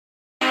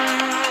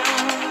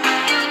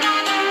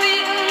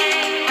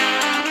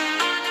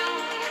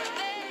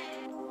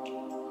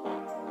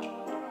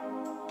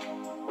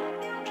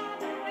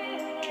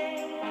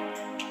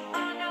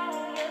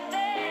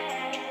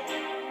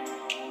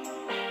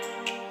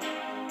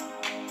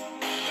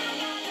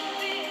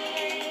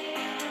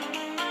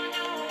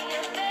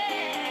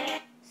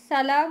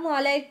Assalamu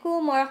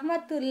alaikum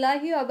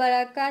warahmatullahi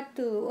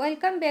wabarakatuh.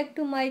 Welcome back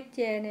to my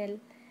channel.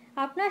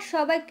 আপনারা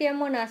সবাই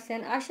কেমন আছেন?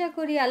 আশা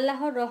করি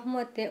আল্লাহর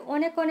রহমতে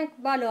অনেক অনেক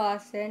ভালো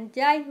আছেন।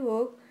 যাই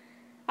হোক,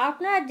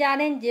 আপনারা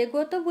জানেন যে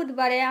গত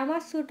বুধবারে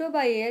আমার ছোট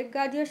ভাইয়ের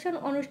গ্রাজুয়েশন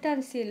অনুষ্ঠান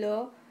ছিল।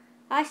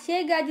 আর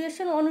সেই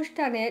গ্রাজুয়েশন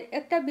অনুষ্ঠানের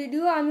একটা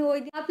ভিডিও আমি ওই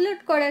দিন আপলোড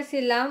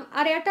করেছিলাম।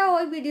 আর এটা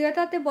ওই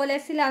ভিডিওটাতে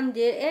বলেছিলাম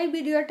যে এই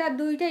ভিডিওটা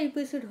 2টা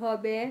এপিসোড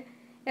হবে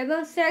এবং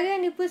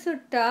সেকেন্ড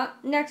এপিসোডটা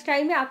নেক্সট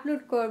টাইমে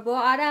আপলোড করব।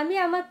 আর আমি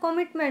আমার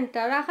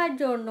কমিটমেন্টটা রাখার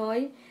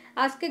জন্যই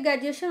আজকে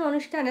গ্র্যাজুয়েশন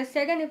অনুষ্ঠানের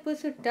সেকেন্ড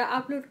এপিসোডটা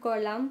আপলোড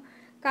করলাম।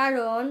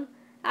 কারণ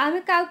আমি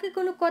কাউকে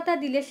কোনো কথা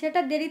দিলে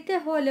সেটা দেরিতে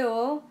হলেও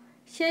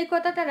সেই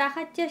কথাটা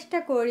রাখার চেষ্টা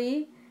করি।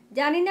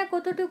 জানি না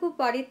কতটুকু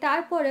পারি,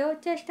 তারপরেও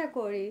চেষ্টা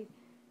করি।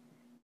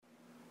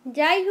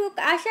 যাই হোক,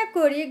 আশা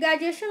করি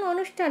গ্র্যাজুয়েশন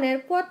অনুষ্ঠানের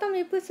প্রথম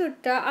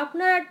এপিসোডটা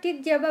আপনারা ঠিক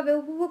যেভাবে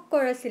উপভোগ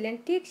করেছিলেন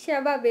ঠিক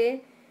সেভাবে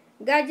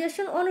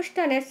গ্র্যাজুয়েশন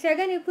অনুষ্ঠানের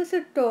সেকেন্ড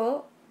এপিসোডটাও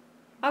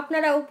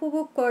আপনারা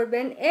উপভোগ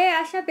করবেন এই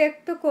আশা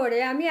ব্যক্ত করে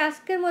আমি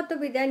আজকের মতো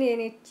বিদায় নিয়ে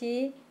নিচ্ছি।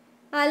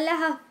 আল্লাহ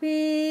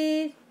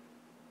হাফিজ।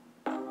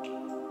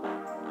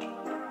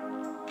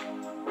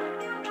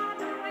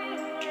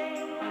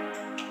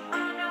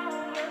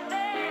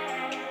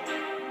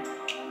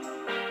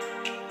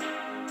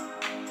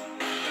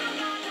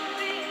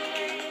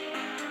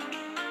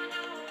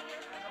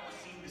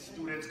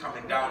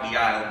 Coming down the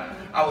aisle,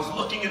 I was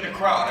looking in the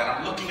crowd and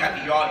I'm looking at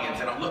the audience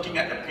and I'm looking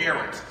at the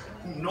parents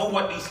who know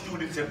what these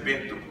students have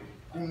been through,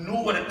 who knew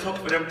what it took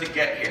for them to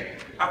get here.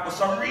 And for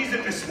some reason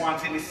this once,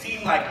 and it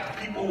seemed like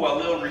people were a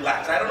little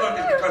relaxed. I don't know if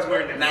it's because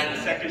we're in the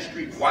 92nd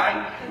Street Y,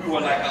 we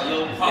were like a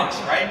little posh,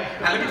 right?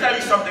 And let me tell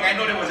you something, I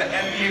know there was an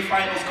NBA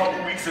Finals a couple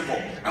weeks ago,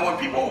 and when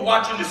people were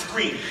watching the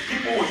screen,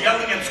 people were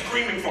yelling and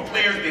screaming for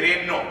players they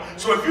didn't know.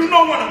 So if you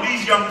know one of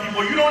these young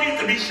people, you don't need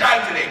to be shy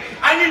today.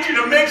 I need you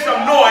to make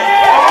some noise.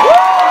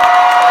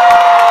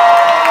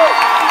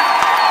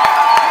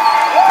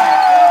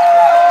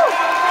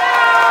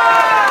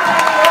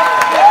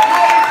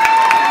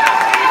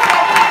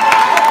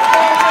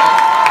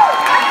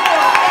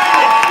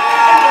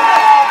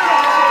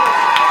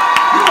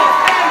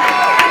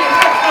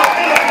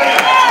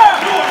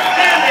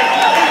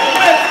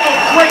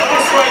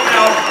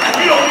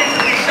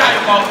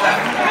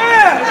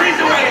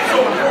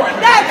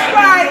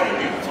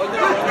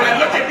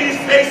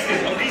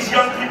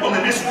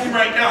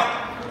 Right now,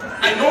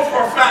 I know for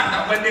a fact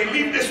that when they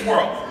leave this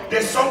world,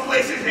 there's some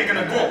places they're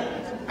gonna go,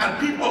 and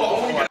people are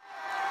only gonna.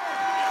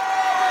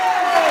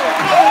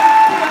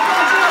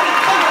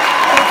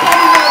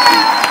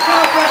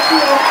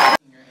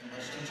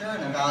 English teacher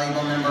and a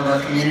valuable member of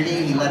our community.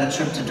 He led a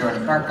trip to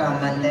Dorney Park on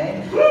Monday.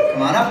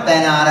 Come on up,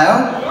 Ben Otto.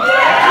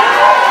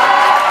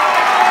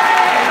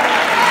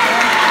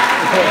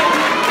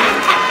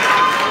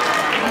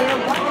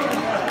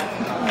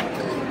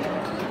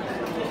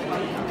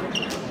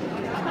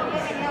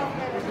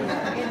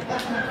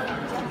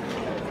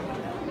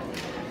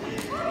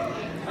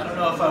 I don't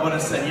know if I would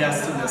have said yes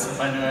to this if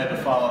I knew I had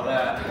to follow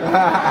that.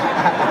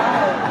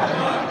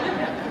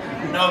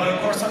 No, but of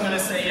course I'm going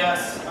to say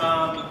yes.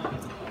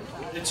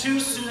 The two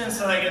students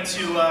that I get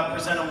to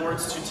present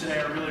awards to today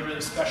are really,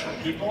 really special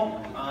people.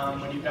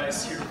 When you guys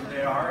hear who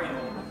they are,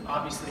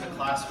 obviously the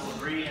class will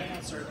agree, and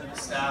certainly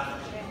the staff.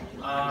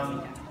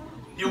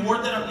 The award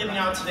that I'm giving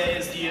out today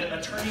is the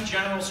Attorney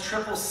General's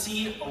CCC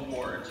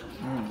Award,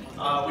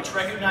 which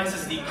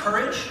recognizes the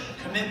courage,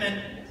 commitment,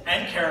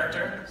 and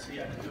character. See,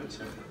 I can do it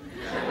too.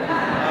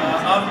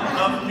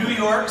 Of New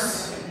York's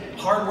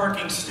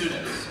hardworking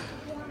students.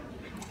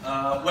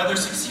 Whether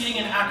succeeding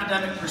in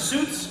academic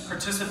pursuits,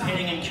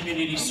 participating in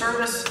community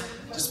service,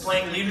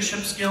 displaying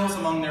leadership skills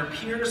among their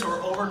peers, or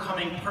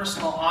overcoming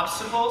personal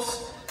obstacles,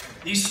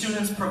 these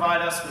students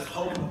provide us with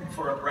hope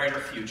for a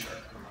brighter future.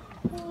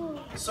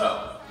 So,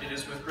 it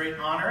is with great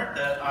honor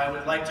that I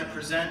would like to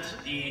present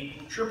the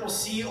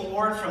CCC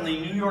Award from the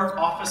New York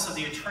Office of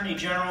the Attorney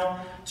General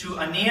to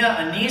Ania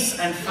Anis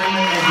and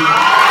Freeman Mejia.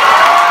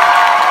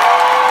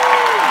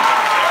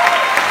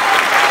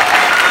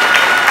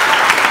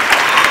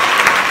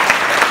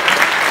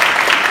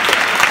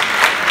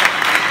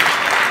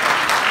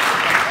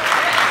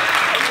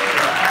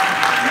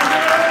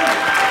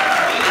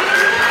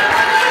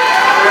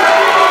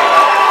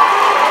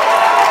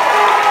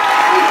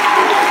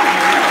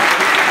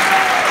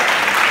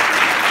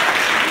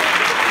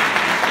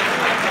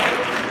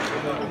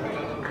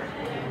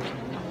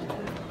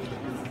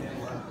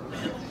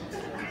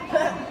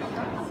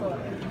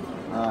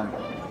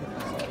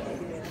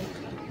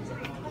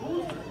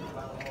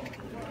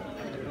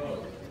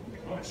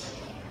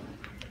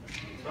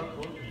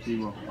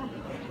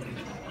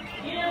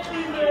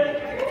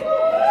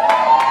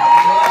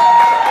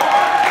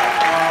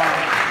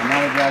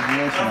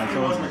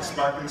 I wasn't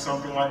expecting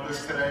something like this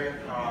today.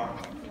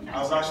 I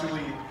was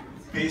actually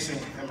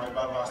pacing in my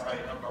bed last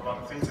night about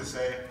the things to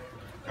say,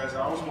 because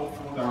I was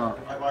hopeful that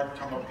I'd like to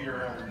come up here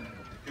and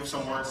give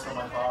some words to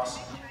my class.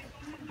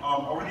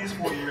 Over these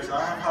 4 years,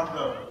 I have had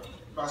the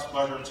best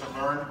pleasure to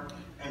learn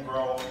and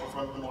grow with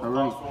one of the most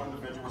powerful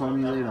individuals I've ever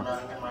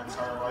met in my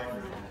entire life.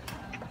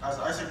 As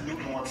Isaac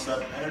Newton once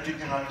said, energy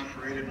cannot be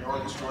created nor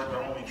destroyed,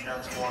 but only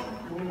transformed.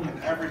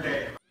 And every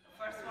day. The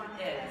first one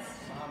is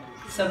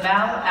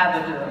Samal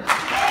Abedul.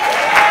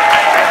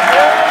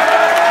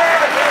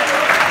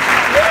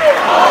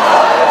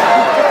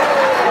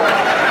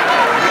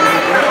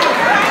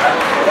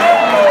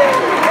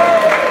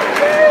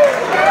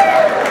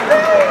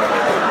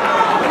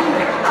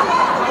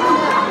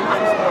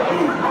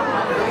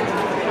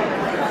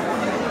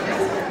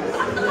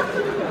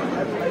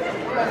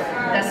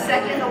 The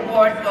second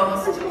award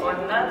goes to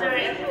another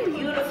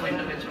beautiful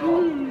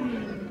individual,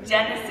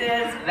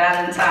 Genesis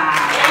Valentine.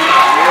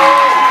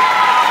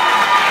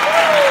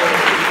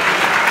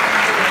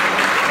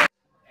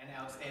 And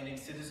outstanding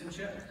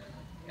citizenship.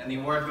 And the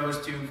award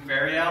goes to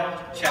Fariel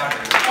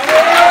Chowdhury.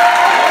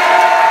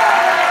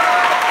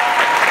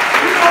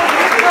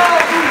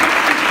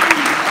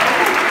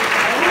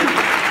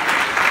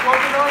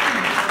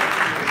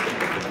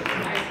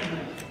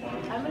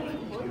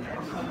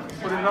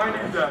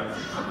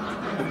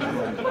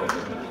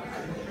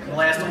 The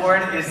last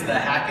award is the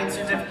Hackett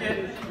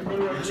Certificate,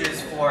 which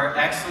is for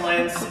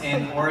excellence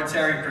in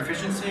oratory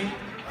proficiency,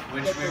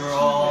 which we were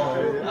all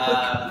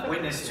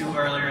witness to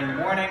earlier in the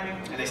morning,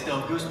 and they still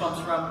have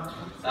goosebumps from.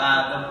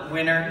 The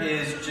winner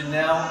is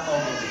Janelle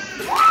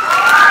Ogilvie.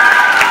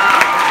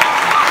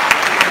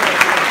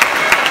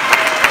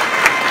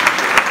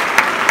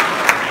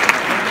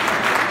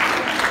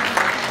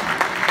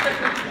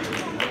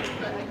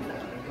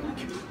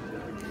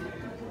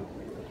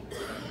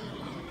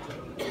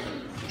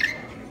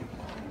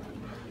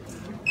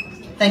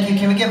 Thank you.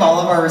 Can we give all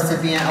of our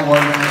recipient award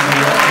winners a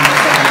real applause?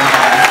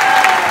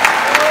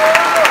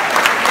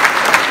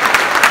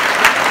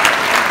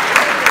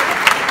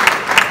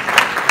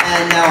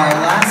 And now our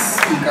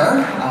last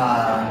speaker,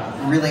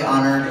 really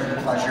honored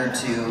and pleasure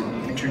to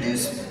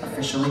introduce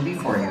officially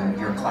before you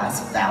your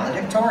class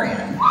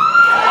valedictorian,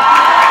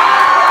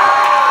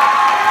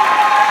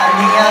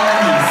 Ania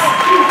Anise.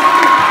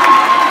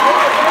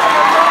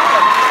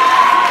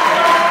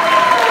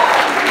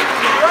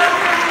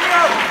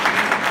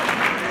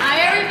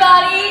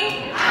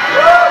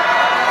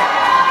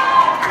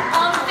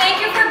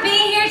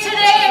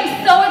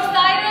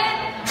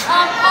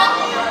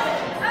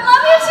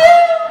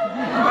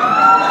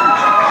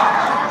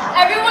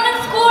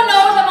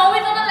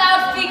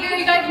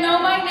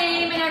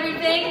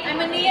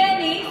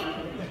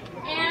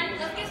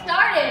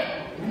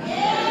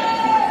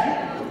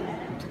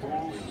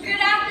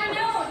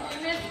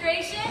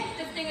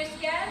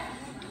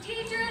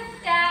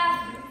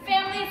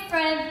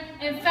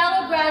 And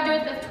fellow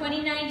graduates of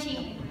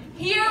 2019,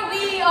 here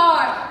we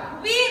are.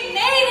 We made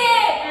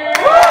it!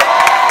 Start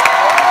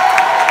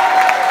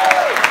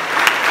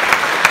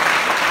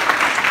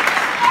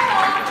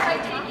off by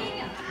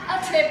taking a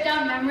trip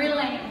down memory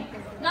lane.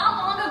 Not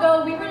long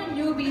ago, we were the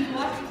newbies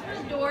walking through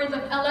the doors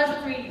of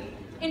LS3,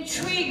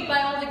 intrigued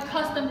by all the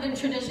customs and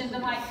traditions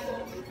of high school.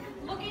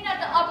 Looking at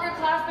the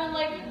upperclassmen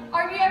like,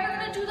 are we ever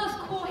going to do those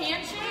cool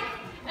handshakes?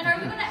 And are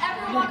we going to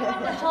ever walk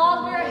around the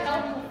halls where our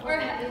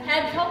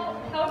heads held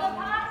up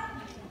high?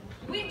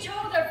 We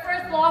chose our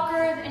first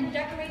lockers and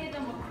decorated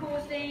them with cool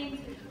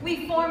things.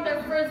 We formed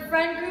our first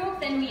friend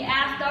group and we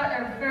asked out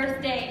our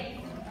first date.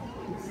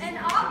 And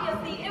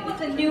obviously, it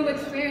was a new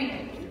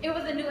experience. It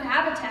was a new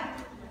habitat.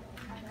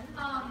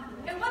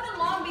 It wasn't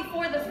long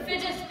before the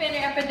fidget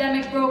spinner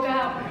epidemic broke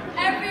out.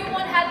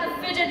 Everyone had the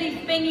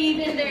fidgety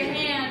thingies in their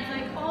hands,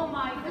 like, oh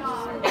my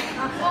god.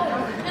 Oh,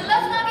 and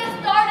let's not get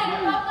started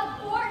about the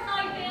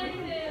Fortnite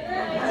dances.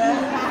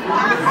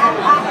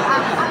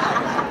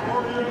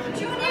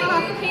 Junior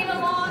year came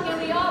along and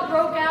we all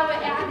broke out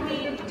with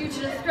acne due to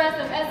the stress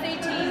of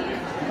SAT.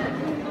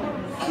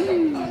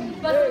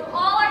 But through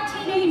all our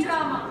teenage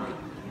drama,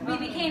 we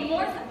became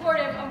more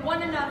supportive of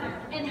one another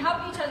and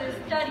helped each other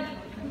study,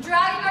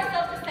 dragging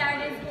ourselves to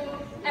Saturday school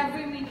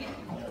every weekend.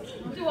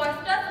 Through our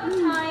stressful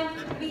times,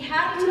 we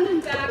had each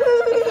other's back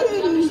because we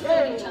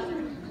understood each other.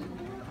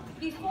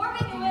 Before we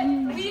knew it,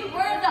 we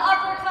were the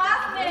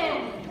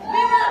upperclassmen. We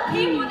were the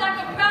people that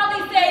could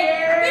proudly say,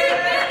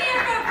 we've been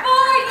here for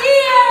 4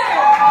 years!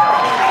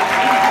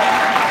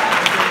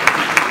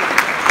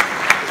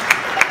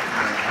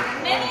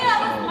 Many of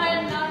us might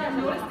have not have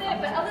noticed it,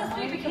 but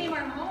LS3 became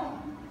our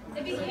home.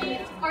 It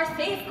became our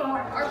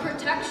safeguard, our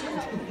protection.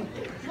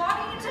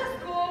 Walking into the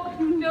school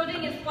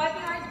building and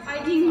swiping our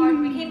ID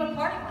card became a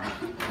part of us.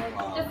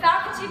 The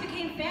faculty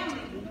became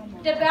family.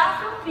 The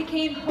bathrooms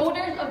became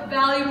holders of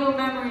valuable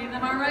memories,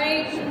 am I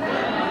right?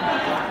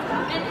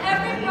 And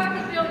every part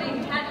of the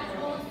building had its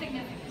own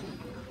significance.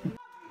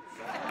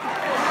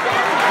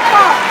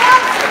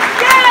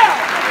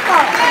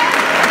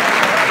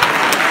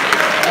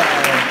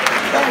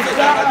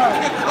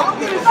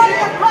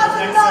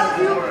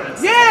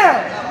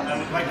 Yeah! I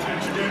would like to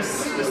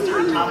introduce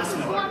Mr. Thomas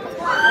Miller.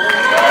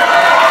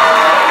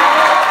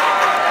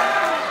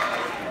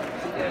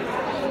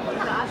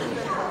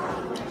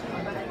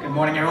 Good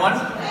morning, everyone. I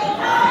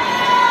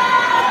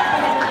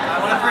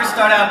want to first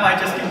start out by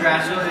just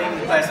congratulating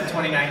the class of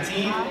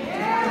 2019.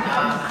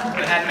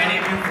 I've had many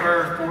of you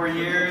for 4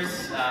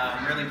 years.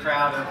 I'm really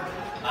proud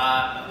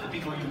of the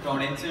people you've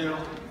grown into,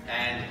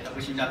 and I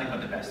wish you nothing but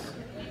the best.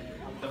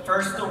 The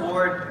first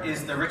award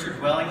is the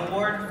Richard Welling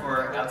Award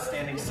for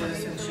Outstanding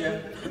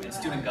Citizenship in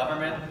Student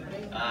Government.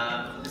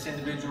 This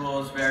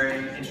individual is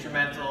very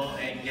instrumental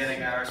in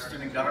getting our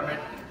student government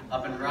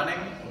up and running.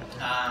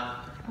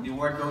 The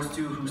award goes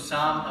to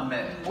Hussam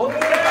Ahmed.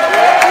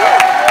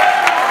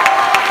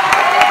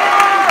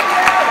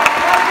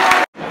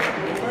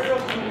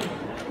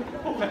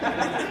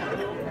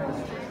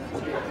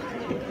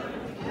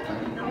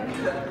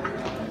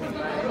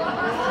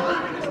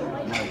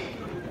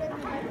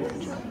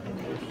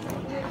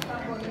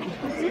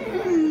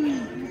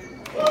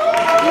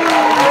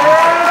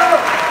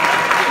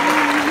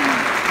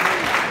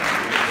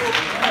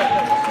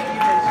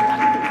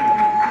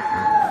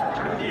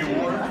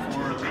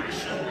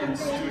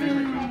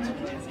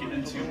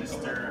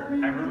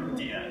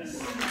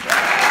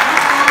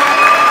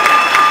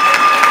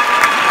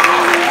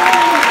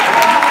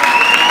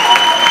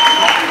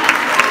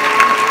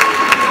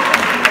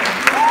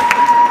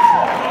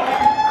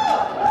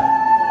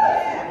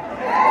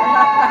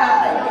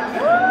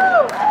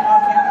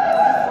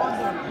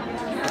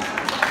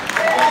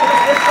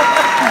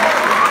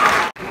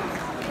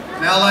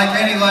 Now, like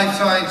any life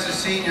sciences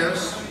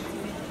seniors,